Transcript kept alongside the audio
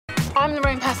I'm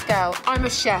Lorraine Pascal, I'm a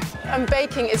chef, and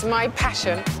baking is my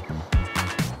passion.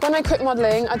 When I quit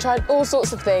modelling, I tried all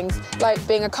sorts of things, like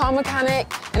being a car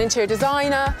mechanic, an interior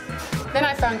designer. Then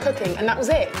I found cooking, and that was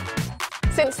it.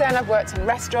 Since then, I've worked in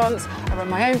restaurants, I run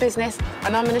my own business,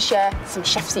 and I'm going to share some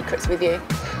chef secrets with you.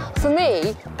 For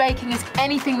me, baking is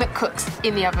anything that cooks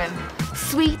in the oven.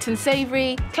 Sweet and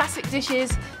savoury, classic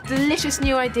dishes, delicious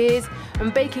new ideas,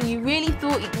 and baking you really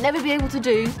thought you'd never be able to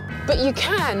do. But you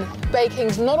can.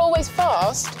 Baking's not always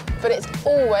fast, but it's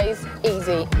always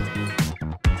easy.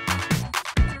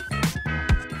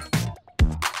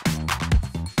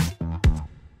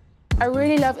 I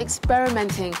really love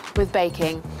experimenting with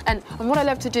baking, and what I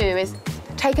love to do is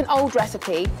take an old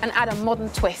recipe and add a modern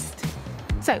twist.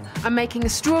 So I'm making a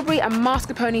strawberry and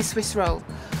mascarpone Swiss roll,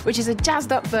 which is a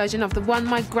jazzed up version of the one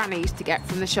my granny used to get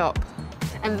from the shop.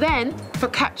 And then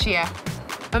focaccia,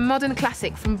 a modern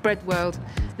classic from Bread World.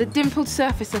 The dimpled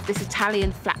surface of this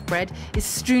Italian flatbread is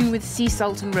strewn with sea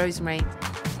salt and rosemary.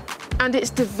 And it's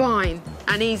divine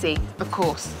and easy, of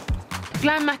course.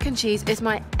 Glam mac and cheese is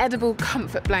my edible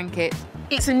comfort blanket.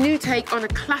 It's a new take on a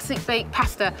classic baked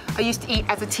pasta I used to eat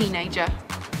as a teenager.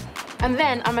 And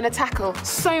then I'm going to tackle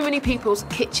so many people's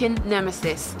kitchen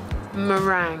nemesis,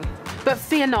 meringue. But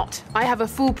fear not, I have a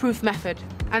foolproof method.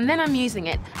 And then I'm using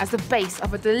it as the base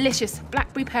of a delicious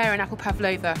blackberry pear and apple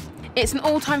pavlova. It's an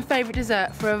all-time favourite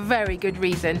dessert for a very good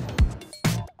reason.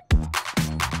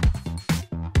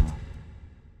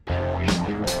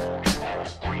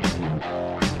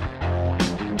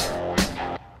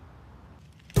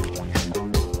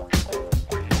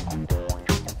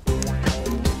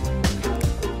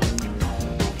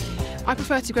 I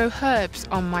prefer to grow herbs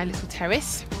on my little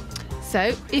terrace.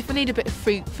 So if I need a bit of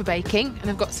fruit for baking and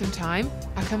I've got some time,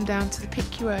 I come down to the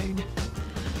pick your own.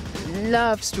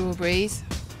 Love strawberries.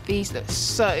 These look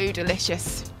so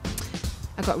delicious.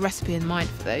 I've got a recipe in mind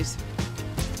for those.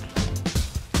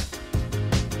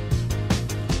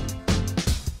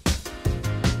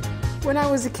 When I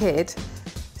was a kid,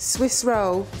 Swiss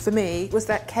roll for me was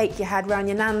that cake you had round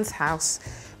your nan's house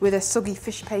with a soggy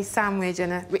fish paste sandwich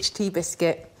and a rich tea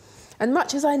biscuit. And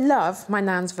much as I love my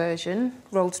nan's version,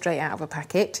 rolled straight out of a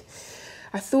packet,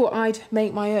 I thought I'd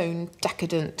make my own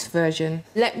decadent version.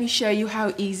 Let me show you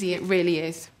how easy it really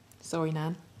is. Sorry,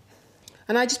 Nan.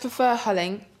 And I just prefer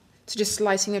hulling to just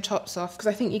slicing the tops off because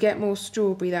I think you get more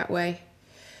strawberry that way.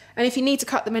 And if you need to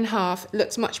cut them in half, it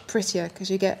looks much prettier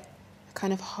because you get a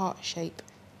kind of heart shape.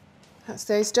 That's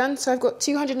those done. So I've got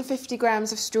 250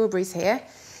 grams of strawberries here,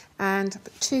 and I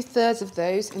put 2/3 of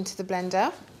those into the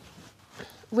blender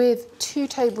with 2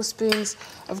 tablespoons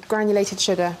of granulated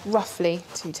sugar, roughly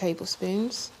 2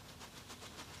 tablespoons.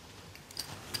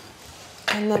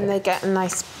 And then they get a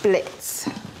nice blitz.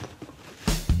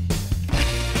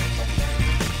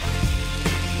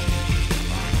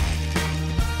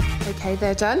 Okay,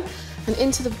 they're done. And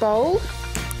into the bowl.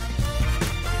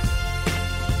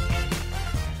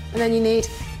 And then you need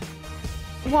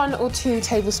 1 or 2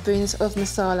 tablespoons of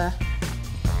masala.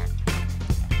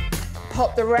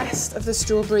 Pop the rest of the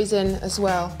strawberries in as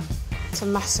well to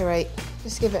macerate.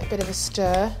 Just give it a bit of a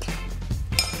stir.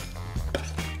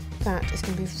 That is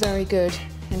going to be very good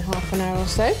in half an hour or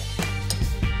so.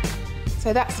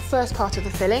 So that's the first part of the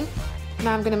filling.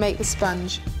 Now I'm going to make the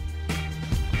sponge.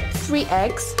 3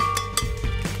 eggs,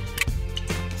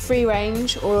 free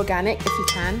range or organic if you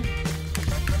can.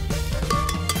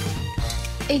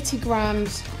 80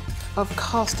 grams of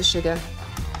caster sugar.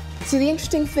 See, the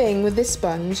interesting thing with this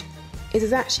sponge is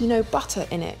there's actually no butter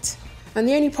in it. And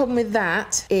the only problem with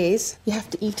that is you have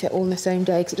to eat it all in the same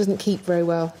day because it doesn't keep very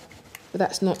well. But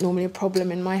that's not normally a problem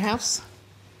in my house.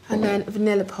 And then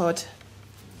vanilla pod.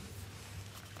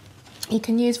 You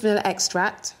can use vanilla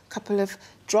extract, a couple of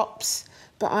drops,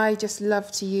 but I just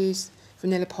love to use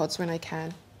vanilla pods when I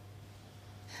can.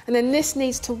 And then this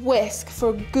needs to whisk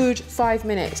for a good 5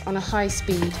 minutes on a high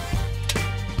speed.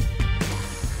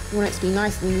 You want it to be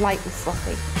nice and light and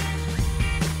frothy.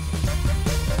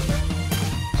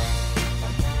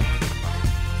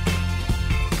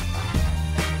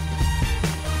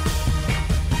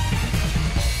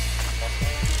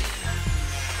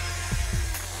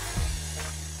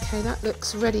 Okay, that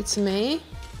looks ready to me.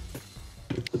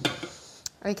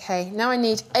 Okay, now I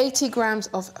need 80 grams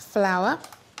of flour.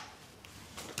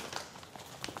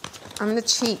 I'm going to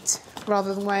cheat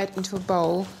rather than weigh it into a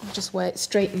bowl. I'll just weigh it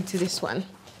straight into this one.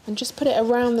 And just put it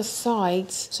around the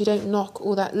sides so you don't knock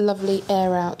all that lovely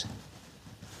air out.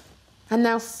 And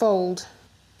now fold.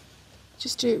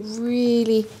 Just do it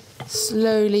really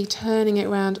slowly, turning it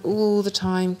around all the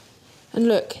time. And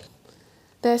look,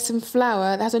 there's some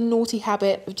flour that has a naughty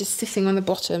habit of just sitting on the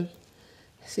bottom.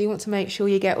 So you want to make sure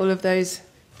you get all of those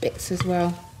bits as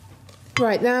well.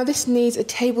 Right, now this needs a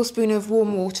tablespoon of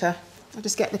warm water. I'll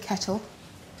just get the kettle.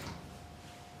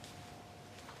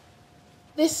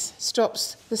 This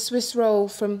stops the Swiss roll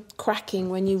from cracking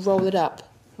when you roll it up,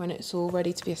 when it's all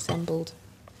ready to be assembled.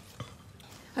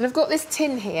 And I've got this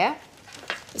tin here.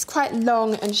 It's quite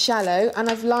long and shallow, and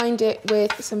I've lined it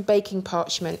with some baking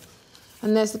parchment.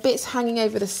 And there's the bits hanging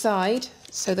over the side,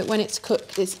 so that when it's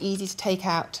cooked, it's easy to take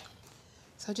out.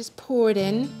 So I'll just pour it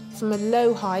in from a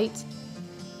low height,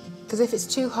 because if it's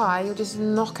too high, you'll just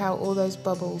knock out all those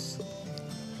bubbles.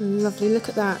 Lovely, look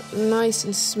at that, nice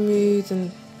and smooth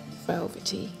and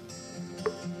velvety.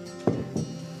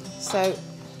 So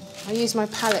I use my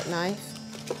palette knife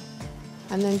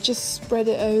and then just spread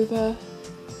it over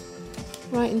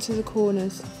right into the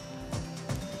corners.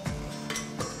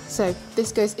 So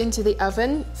this goes into the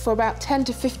oven for about 10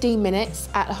 to 15 minutes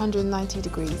at 190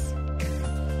 degrees.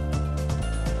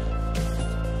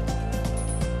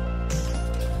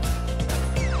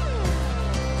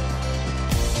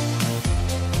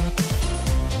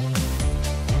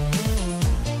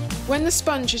 When the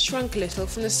sponge has shrunk a little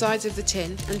from the sides of the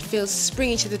tin and feels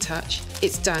springy to the touch,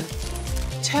 it's done.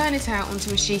 Turn it out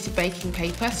onto a sheet of baking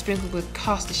paper sprinkled with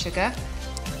caster sugar,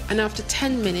 and after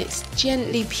 10 minutes,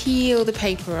 gently peel the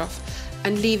paper off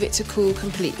and leave it to cool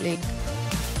completely.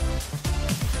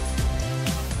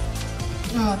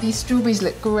 Oh, these strawberries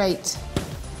look great.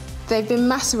 They've been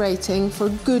macerating for a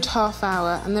good half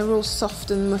hour and they're all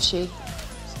soft and mushy.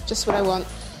 Just what I want.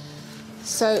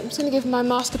 So I'm just going to give my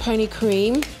mascarpone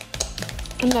cream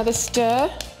another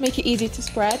stir, make it easy to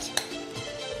spread.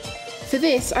 For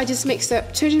this, I just mixed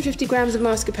up 250 grams of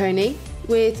mascarpone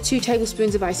with 2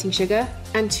 tablespoons of icing sugar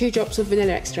and 2 drops of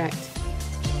vanilla extract.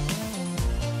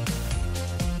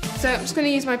 So I'm just going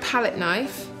to use my palette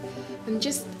knife and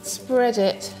just spread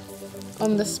it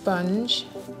on the sponge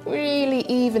really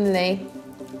evenly,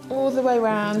 all the way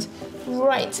around,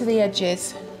 right to the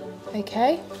edges.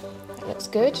 Okay, that looks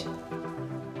good.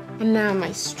 And now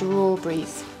my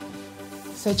strawberries.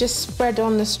 So just spread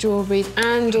on the strawberries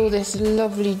and all this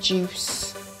lovely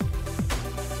juice.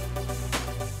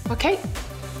 Okay,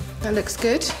 that looks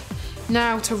good.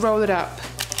 Now to roll it up.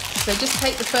 So just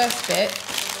take the first bit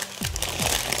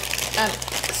and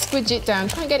squidge it down.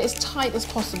 Try and get it as tight as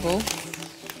possible.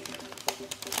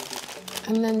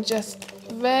 And then just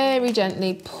very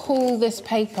gently pull this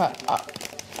paper up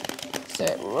so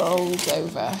it rolls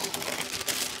over.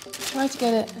 Try to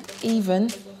get it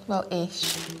even,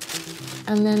 well-ish.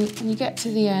 And then when you get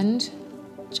to the end,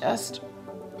 just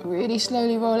really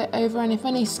slowly roll it over, and if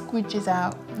any squidges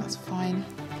out, that's fine.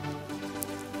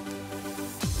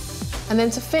 And then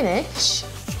to finish,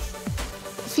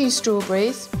 a few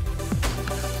strawberries.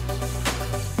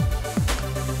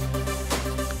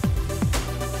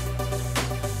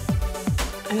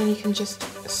 And then you can just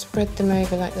spread them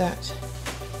over like that.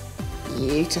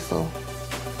 Beautiful.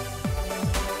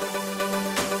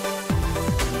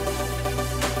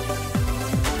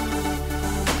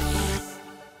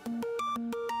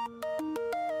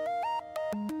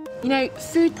 You know,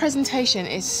 food presentation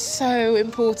is so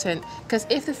important, because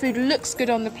if the food looks good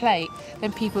on the plate,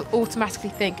 then people automatically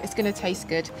think it's going to taste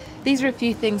good. These are a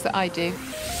few things that I do.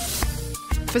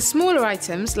 For smaller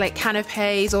items like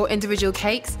canapés or individual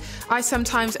cakes, I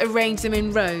sometimes arrange them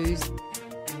in rows.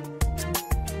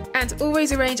 And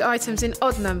always arrange items in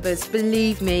odd numbers,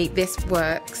 believe me, this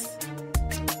works.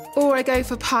 Or I go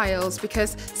for piles,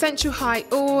 because central height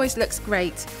always looks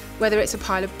great, whether it's a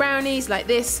pile of brownies like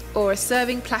this or a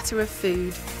serving platter of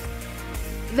food.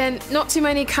 Then not too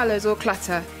many colours or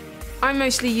clutter. I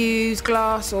mostly use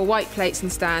glass or white plates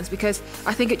and stands because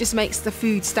I think it just makes the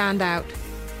food stand out.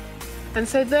 And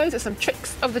so those are some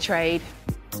tricks of the trade.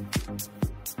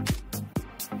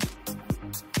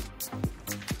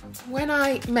 When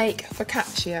I make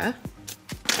focaccia,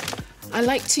 I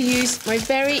like to use my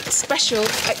very special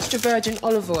extra virgin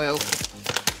olive oil.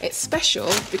 It's special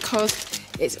because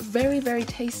it's very, very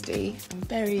tasty and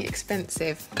very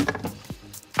expensive.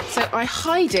 So I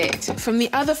hide it from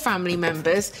the other family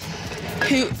members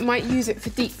who might use it for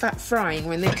deep fat frying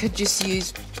when they could just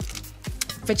use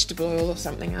vegetable oil or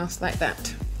something else like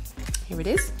that. Here it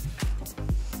is.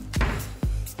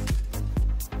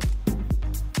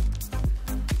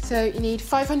 So you need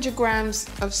 500 grams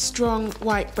of strong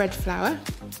white bread flour,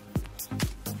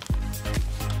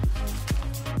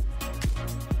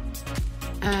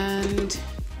 and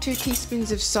 2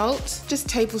 teaspoons of salt, just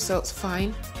table salt's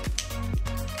fine,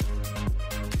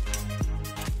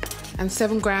 and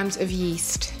 7 grams of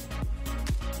yeast.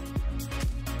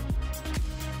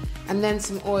 And then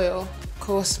some oil, of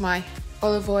course my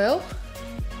olive oil,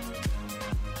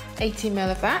 80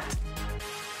 ml of that.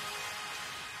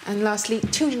 And lastly,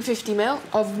 250 ml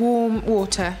of warm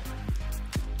water.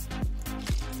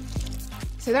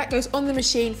 So that goes on the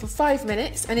machine for 5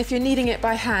 minutes, and if you're kneading it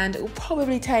by hand, it will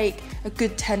probably take a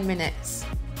good 10 minutes.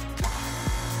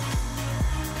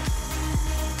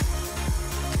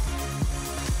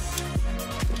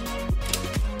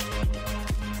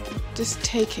 Just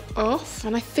take it off,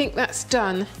 and I think that's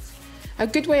done. A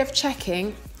good way of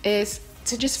checking is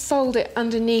to just fold it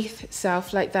underneath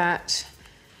itself like that,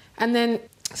 and then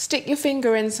stick your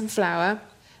finger in some flour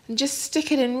and just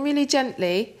stick it in really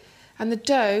gently, and the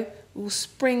dough will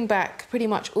spring back pretty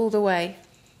much all the way.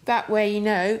 That way you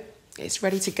know it's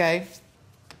ready to go.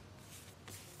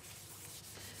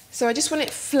 So I just want it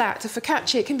flat. A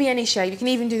focaccia, it can be any shape. You can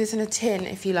even do this in a tin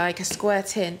if you like, a square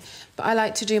tin. But I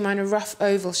like to do mine a rough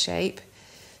oval shape.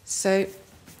 So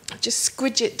just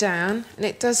squidge it down, and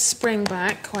it does spring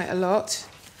back quite a lot.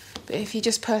 But if you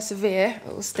just persevere,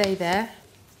 it will stay there.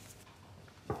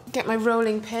 Get my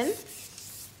rolling pin.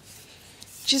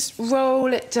 Just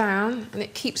roll it down, and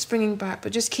it keeps springing back,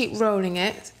 but just keep rolling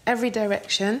it every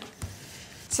direction.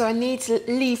 So I need to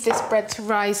leave this bread to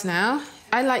rise now.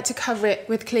 I like to cover it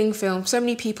with cling film. So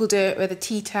many people do it with a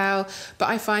tea towel, but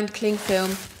I find cling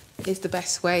film is the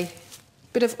best way.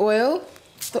 Bit of oil.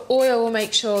 The oil will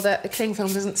make sure that the cling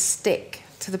film doesn't stick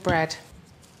to the bread.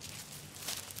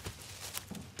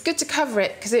 It's good to cover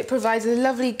it because it provides a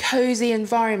lovely cosy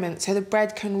environment so the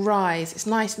bread can rise. It's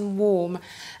nice and warm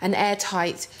and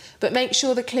airtight, but make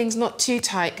sure the cling's not too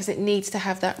tight because it needs to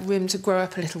have that room to grow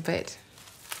up a little bit.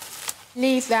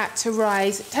 Leave that to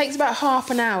rise. It takes about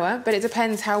half an hour, but it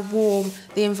depends how warm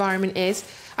the environment is.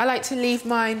 I like to leave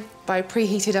mine by a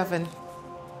preheated oven.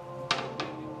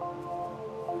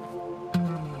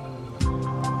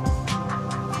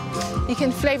 You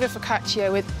can flavour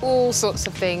focaccia with all sorts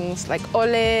of things, like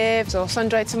olives or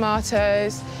sun-dried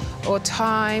tomatoes or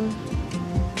thyme.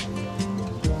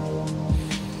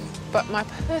 But my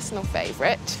personal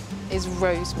favourite is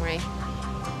rosemary.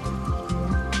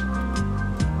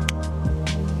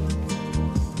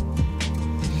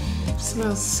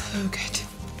 Smells so good.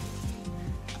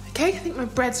 Okay, I think my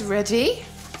bread's ready.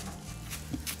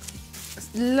 It's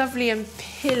lovely and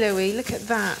pillowy, look at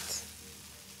that.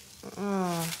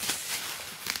 Oh.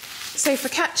 So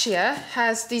focaccia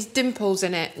has these dimples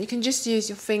in it. You can just use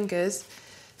your fingers.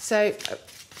 So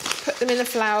put them in the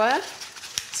flour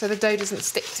so the dough doesn't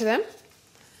stick to them.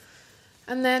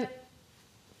 And then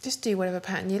just do whatever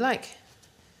pattern you like.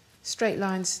 Straight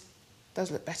lines does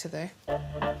look better though.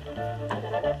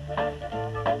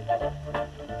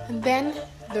 And then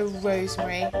the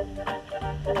rosemary.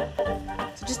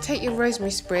 So just take your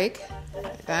rosemary sprig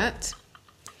like that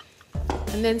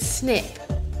and then snip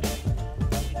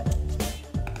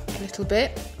a little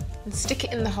bit and stick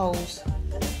it in the holes.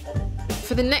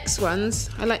 For the next ones,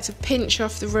 I like to pinch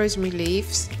off the rosemary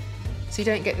leaves so you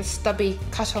don't get the stubby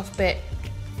cut off bit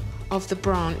of the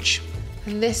branch.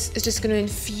 And this is just going to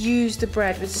infuse the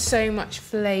bread with so much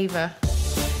flavour.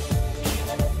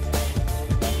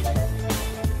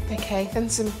 Okay, then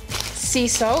some sea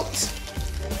salt,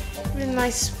 with a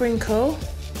nice sprinkle,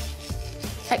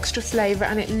 extra flavour,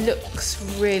 and it looks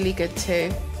really good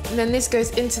too. And then this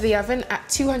goes into the oven at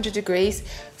 200 degrees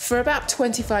for about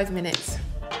 25 minutes.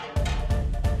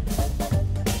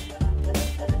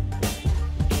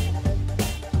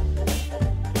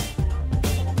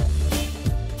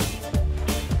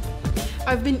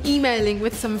 I've been emailing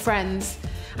with some friends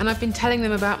and I've been telling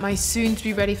them about my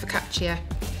soon-to-be-ready focaccia.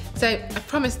 So I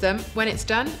promised them when it's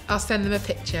done, I'll send them a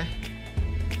picture.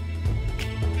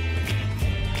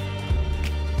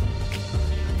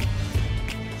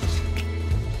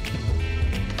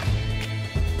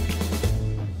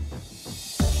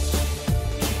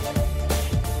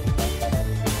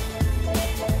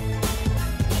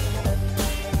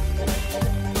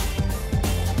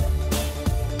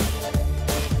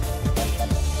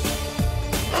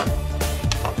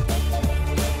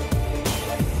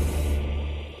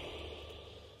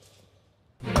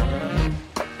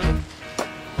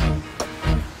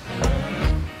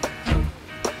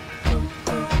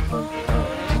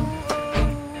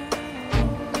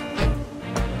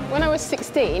 When I was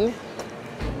 16,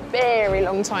 very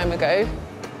long time ago,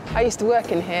 I used to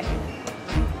work in here.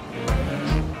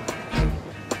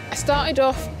 I started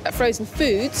off at frozen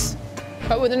foods,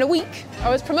 but within a week, I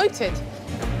was promoted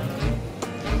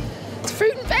to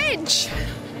fruit and veg.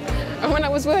 And when I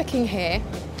was working here,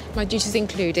 my duties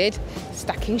included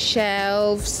stacking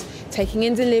shelves, taking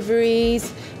in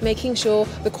deliveries, making sure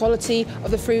the quality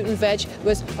of the fruit and veg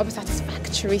was of a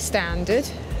satisfactory standard.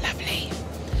 Lovely.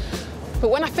 But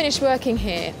when I finish working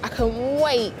here, I can't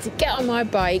wait to get on my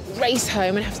bike, race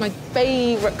home and have my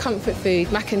favourite comfort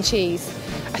food, mac and cheese.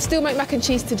 I still make mac and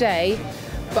cheese today,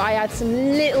 but I add some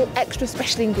little extra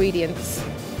special ingredients.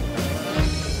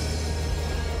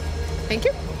 Thank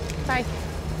you. Bye.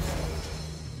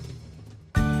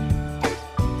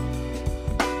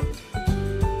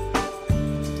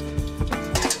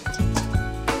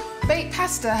 Baked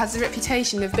pasta has the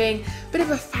reputation of being a bit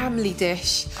of a family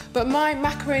dish, but my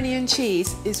macaroni and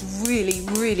cheese is really,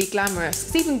 really glamorous.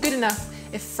 It's even good enough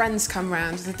if friends come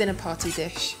round as a dinner party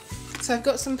dish. So I've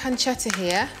got some pancetta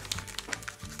here,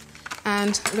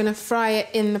 and I'm going to fry it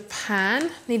in the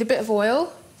pan. Need a bit of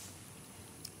oil.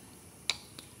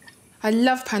 I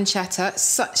love pancetta, it's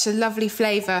such a lovely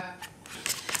flavour.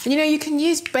 And you know, you can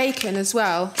use bacon as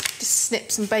well. Just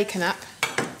snip some bacon up.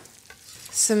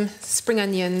 Some spring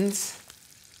onions.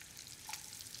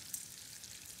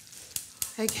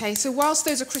 Okay, so whilst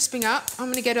those are crisping up, I'm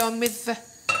going to get on with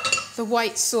the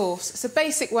white sauce. It's a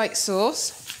basic white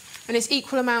sauce, and it's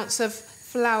equal amounts of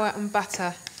flour and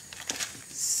butter.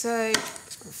 So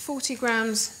 40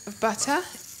 grams of butter,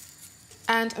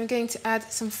 and I'm going to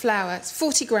add some flour. It's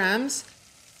 40 grams.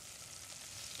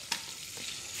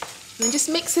 And just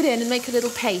mix it in and make a little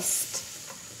paste.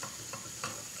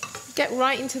 Get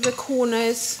right into the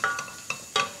corners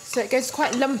so it goes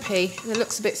quite lumpy and it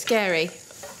looks a bit scary.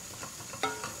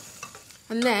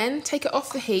 And then take it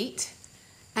off the heat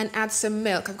and add some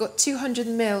milk. I've got 200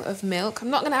 ml of milk. I'm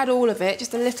not going to add all of it,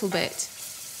 just a little bit.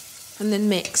 And then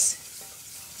mix.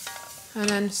 And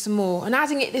then some more. And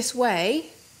adding it this way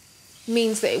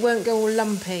means that it won't go all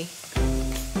lumpy.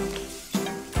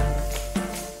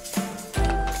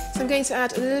 So I'm going to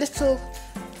add a little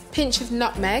pinch of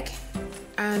nutmeg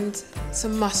and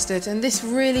some mustard, and this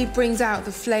really brings out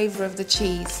the flavour of the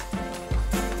cheese.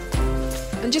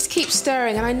 And just keep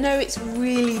stirring, and I know it's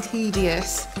really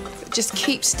tedious, but just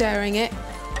keep stirring it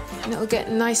and it'll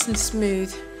get nice and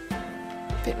smooth.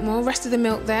 A bit more, rest of the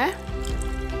milk there.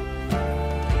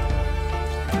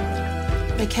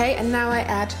 Okay, and now I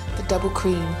add the double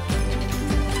cream.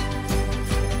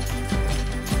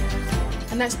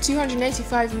 And that's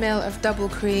 285 ml of double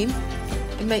cream.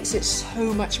 It makes it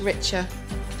so much richer.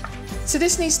 So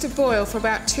this needs to boil for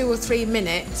about 2 or 3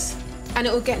 minutes, and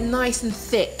it will get nice and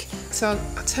thick. So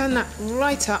I'll turn that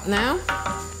right up now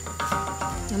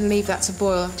and leave that to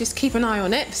boil. Just keep an eye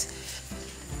on it.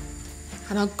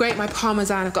 And I'll grate my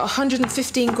parmesan. I've got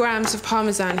 115 grams of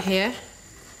parmesan here.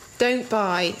 Don't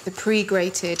buy the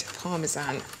pre-grated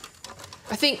parmesan.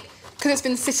 I think because it's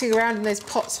been sitting around in those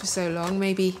pots for so long,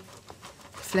 maybe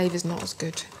the flavour's not as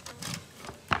good.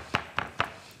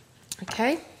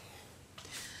 Okay.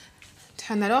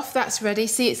 Turn that off, that's ready.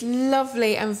 See, it's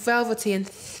lovely and velvety and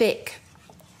thick.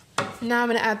 Now I'm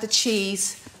going to add the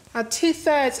cheese. Add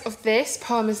 2/3 of this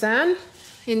parmesan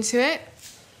into it.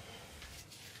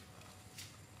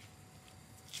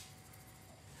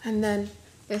 And then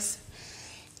this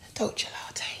dolce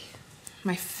latte,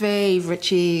 my favourite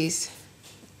cheese.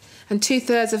 And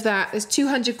 2/3 of that, there's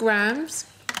 200 grams.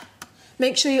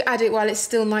 Make sure you add it while it's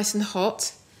still nice and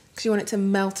hot, because you want it to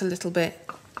melt a little bit.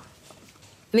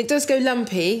 And it does go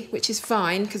lumpy, which is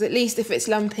fine, because at least if it's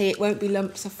lumpy, it won't be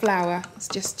lumps of flour. It's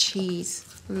just cheese.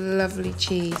 Lovely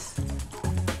cheese.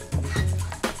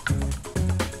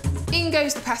 In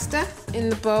goes the pasta in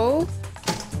the bowl.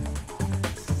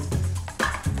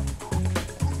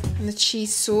 And the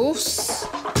cheese sauce.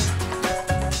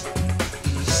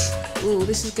 Ooh,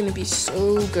 this is going to be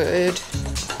so good.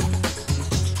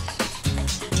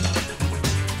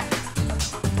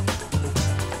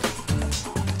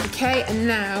 Okay, and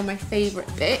now my favourite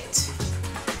bit,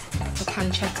 the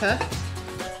pancetta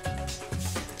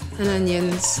and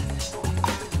onions.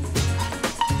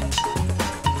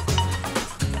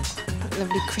 That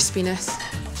lovely crispiness.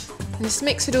 And just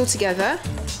mix it all together.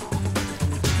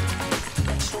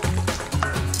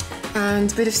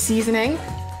 And a bit of seasoning.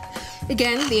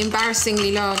 Again, the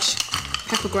embarrassingly large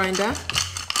pepper grinder.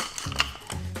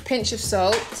 Pinch of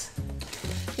salt.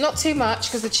 Not too much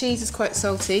because the cheese is quite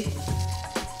salty.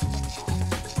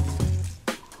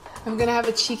 I'm going to have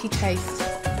a cheeky taste.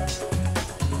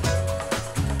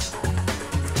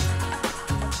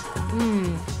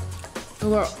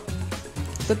 Well,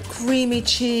 the creamy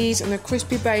cheese and the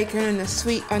crispy bacon and the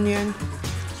sweet onion,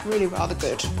 it's really rather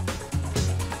good.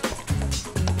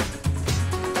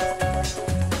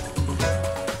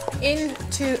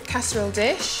 Into a casserole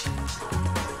dish,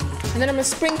 and then I'm going to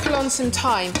sprinkle on some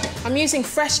thyme. I'm using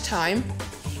fresh thyme,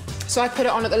 so I put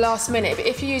it on at the last minute, but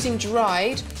if you're using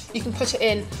dried, you can put it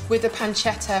in with the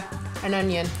pancetta and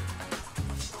onion.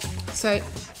 So, a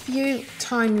few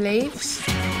thyme leaves.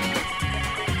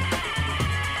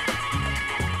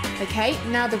 Okay,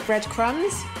 now the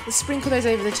breadcrumbs. We'll sprinkle those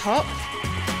over the top.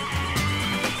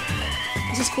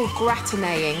 This is called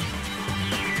gratineing.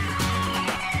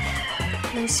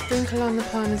 And sprinkle on the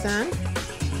parmesan.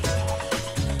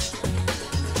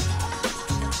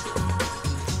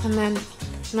 And then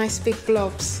nice big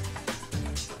blobs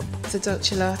of the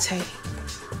dolce latte.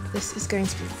 This is going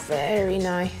to be very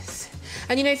nice.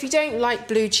 And you know, if you don't like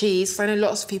blue cheese, I know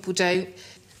lots of people don't,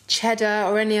 cheddar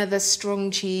or any other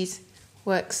strong cheese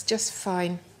works just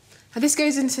fine. And this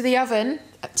goes into the oven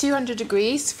at 200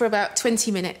 degrees for about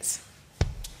 20 minutes.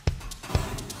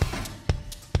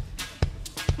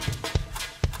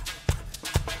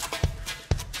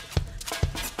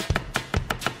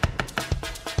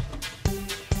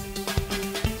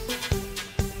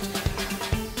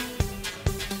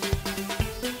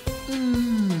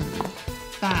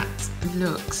 That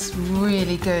looks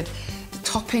really good. The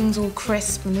topping's all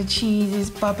crisp and the cheese is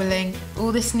bubbling.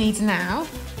 All this needs now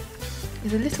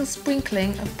is a little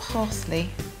sprinkling of parsley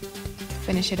to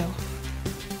finish it off.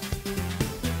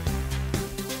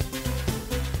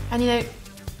 And you know,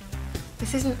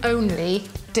 this isn't only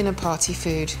dinner party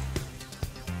food.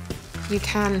 You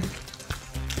can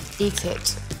eat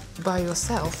it by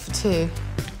yourself too.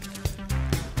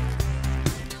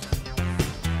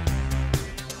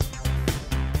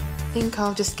 I think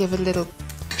I'll just give a little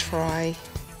try.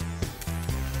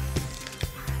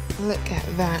 Look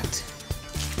at that.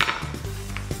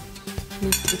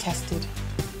 Needs to be tested.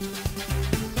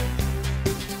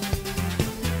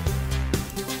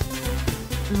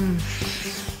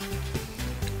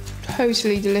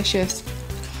 Totally delicious.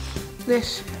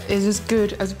 This is as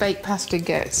good as baked pasta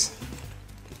gets.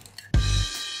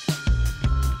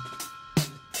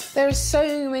 There are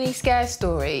so many scare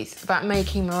stories about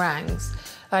making meringues.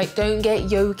 Like, don't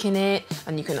get yolk in it,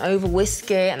 and you can over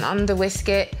whisk it and under whisk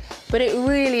it, but it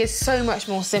really is so much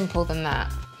more simple than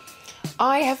that.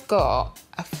 I have got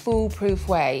a foolproof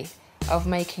way of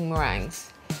making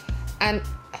meringues, and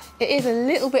it is a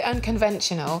little bit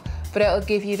unconventional, but it'll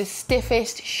give you the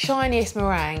stiffest, shiniest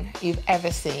meringue you've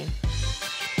ever seen.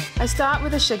 I start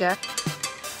with the sugar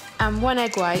and 1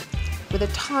 egg white with a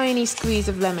tiny squeeze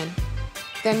of lemon.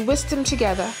 Then whisk them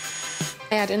together.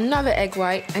 Add another egg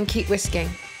white and keep whisking.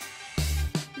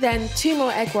 Then 2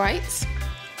 more egg whites.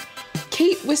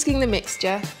 Keep whisking the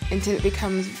mixture until it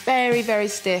becomes very, very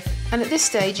stiff. And at this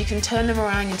stage, you can turn the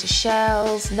meringue into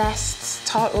shells, nests,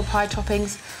 tart or pie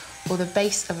toppings, or the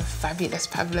base of a fabulous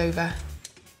pavlova.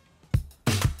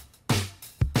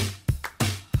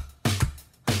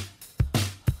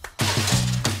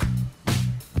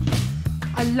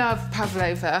 I love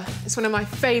pavlova. It's one of my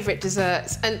favourite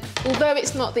desserts, and although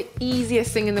it's not the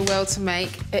easiest thing in the world to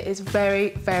make, it is very,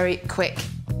 very quick.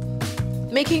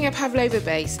 Making a pavlova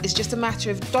base is just a matter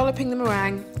of dolloping the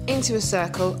meringue into a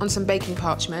circle on some baking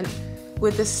parchment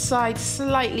with the sides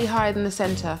slightly higher than the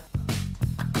centre.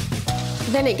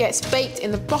 Then it gets baked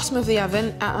in the bottom of the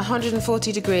oven at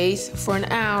 140 degrees for an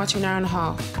hour to an hour and a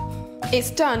half.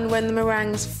 It's done when the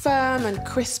meringue's firm and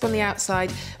crisp on the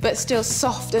outside, but still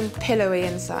soft and pillowy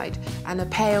inside, and a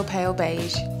pale, pale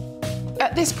beige.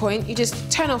 At this point, you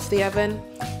just turn off the oven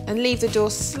and leave the door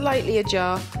slightly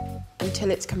ajar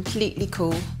until it's completely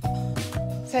cool.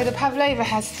 So the pavlova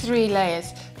has 3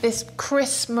 layers. This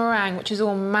crisp meringue, which is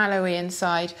all mallowy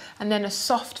inside, and then a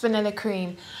soft vanilla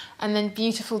cream, and then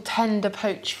beautiful tender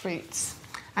poached fruits.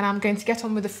 And I'm going to get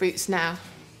on with the fruits now.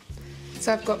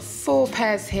 So I've got 4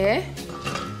 pears here,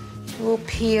 all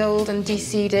peeled and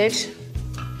de-seeded,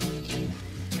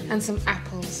 and some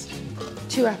apples.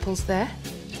 2 apples there.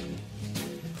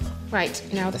 Right,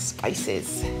 now the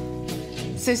spices.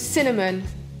 So cinnamon,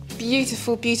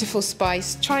 beautiful, beautiful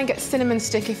spice. Try and get cinnamon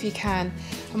stick if you can.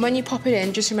 And when you pop it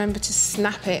in, just remember to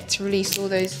snap it to release all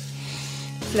those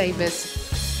flavours.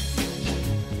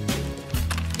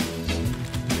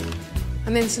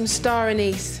 And then some star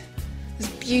anise. This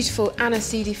beautiful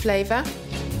aniseedy flavour.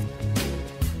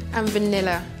 And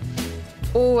vanilla.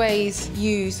 Always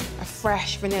use a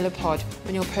fresh vanilla pod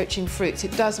when you're poaching fruits.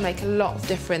 It does make a lot of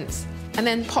difference. And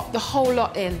then pop the whole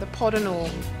lot in, the pod and all.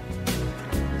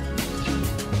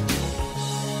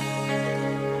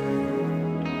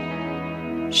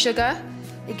 Sugar,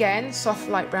 again, soft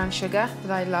light brown sugar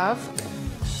that I love.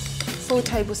 4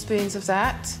 tablespoons of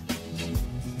that.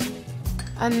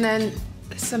 And then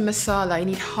some masala. You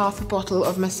need half a bottle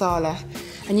of masala.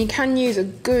 And you can use a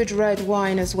good red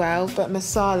wine as well, but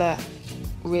masala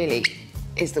really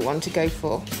is the one to go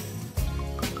for.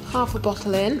 Half a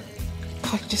bottle in.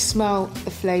 I can just smell the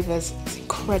flavours. It's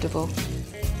incredible.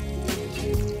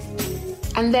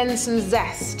 And then some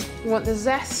zest. You want the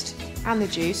zest and the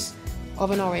juice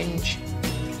of an orange.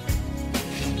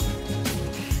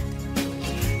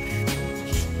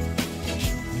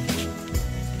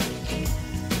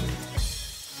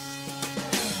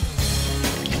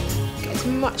 as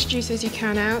much juice as you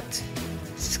can out.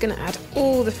 It's just going to add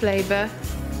all the flavour.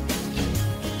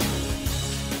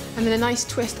 And then a nice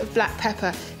twist of black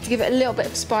pepper to give it a little bit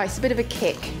of spice, a bit of a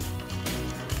kick.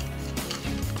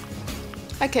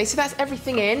 Okay, so that's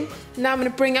everything in. Now I'm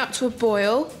going to bring it up to a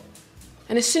boil.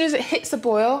 And as soon as it hits the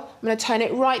boil, I'm going to turn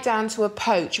it right down to a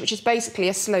poach, which is basically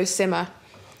a slow simmer.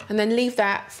 And then leave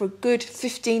that for a good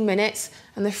 15 minutes,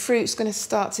 and the fruit's going to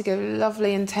start to go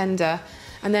lovely and tender.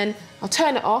 And then I'll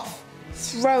turn it off,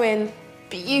 throw in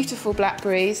beautiful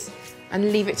blackberries,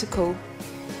 and leave it to cool.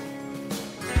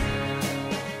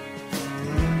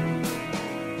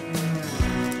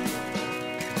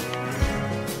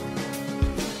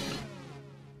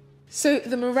 So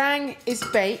the meringue is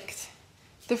baked,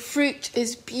 the fruit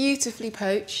is beautifully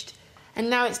poached, and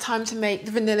now it's time to make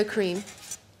the vanilla cream.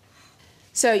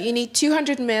 So you need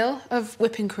 200 ml of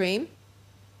whipping cream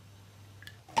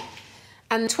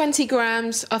and 20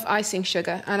 grams of icing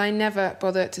sugar, and I never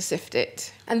bother to sift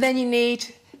it. And then you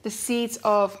need the seeds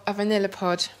of a vanilla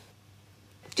pod.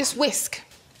 Just whisk.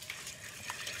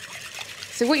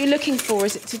 So what you're looking for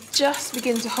is it to just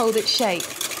begin to hold its shape.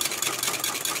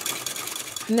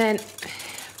 And then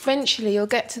eventually you'll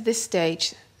get to this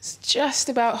stage. It's just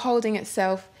about holding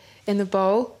itself in the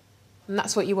bowl, and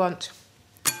that's what you want.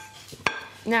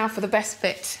 Now for the best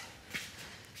bit.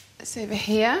 It's over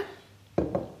here. I'm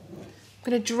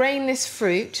going to drain this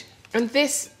fruit, and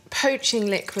this poaching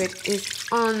liquid is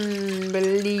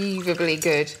unbelievably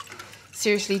good.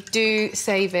 Seriously, do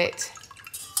save it.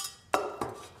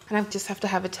 And I just have to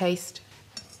have a taste.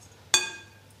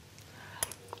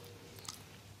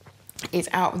 It's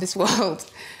out of this world.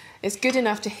 It's good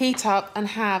enough to heat up and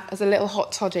have as a little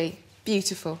hot toddy.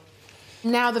 Beautiful.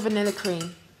 Now the vanilla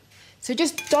cream. So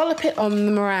just dollop it on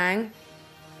the meringue.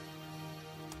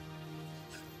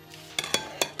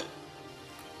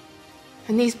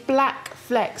 And these black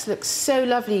flecks look so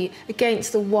lovely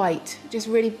against the white. It just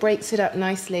really breaks it up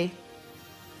nicely.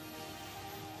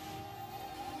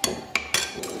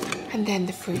 And then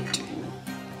the fruit.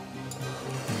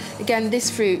 Again, this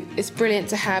fruit is brilliant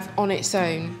to have on its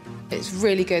own. It's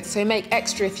really good, so make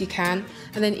extra if you can,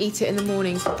 and then eat it in the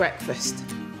morning for breakfast.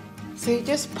 So you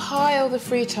just pile the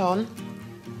fruit on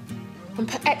and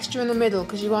put extra in the middle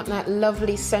because you want that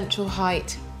lovely central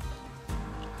height.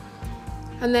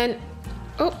 And then,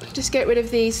 just get rid of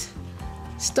these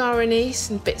star anise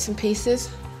and bits and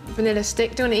pieces. Vanilla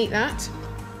stick, don't want to eat that.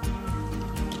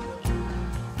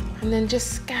 And then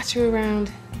just scatter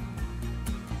around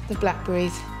the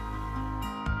blackberries.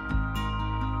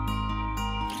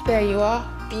 There you are,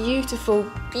 beautiful,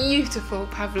 beautiful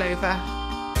pavlova.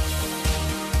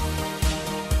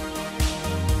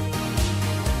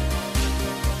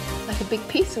 Like a big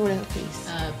piece or a little piece?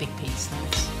 Big piece,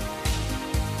 thanks.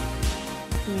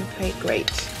 Okay,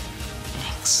 great.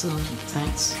 Excellent,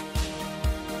 thanks.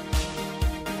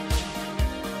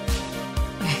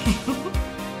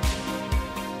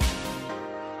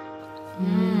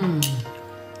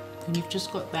 And you've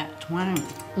just got that twang.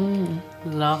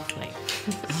 Lovely.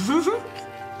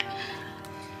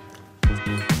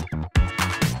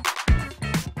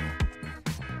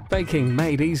 Baking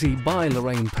Made Easy by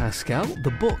Lorraine Pascal,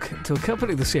 the book to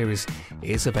accompany the series,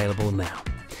 is available now.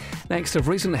 Next, have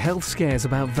recent health scares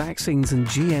about vaccines and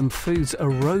GM foods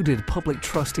eroded public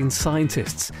trust in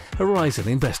scientists? Horizon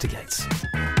investigates.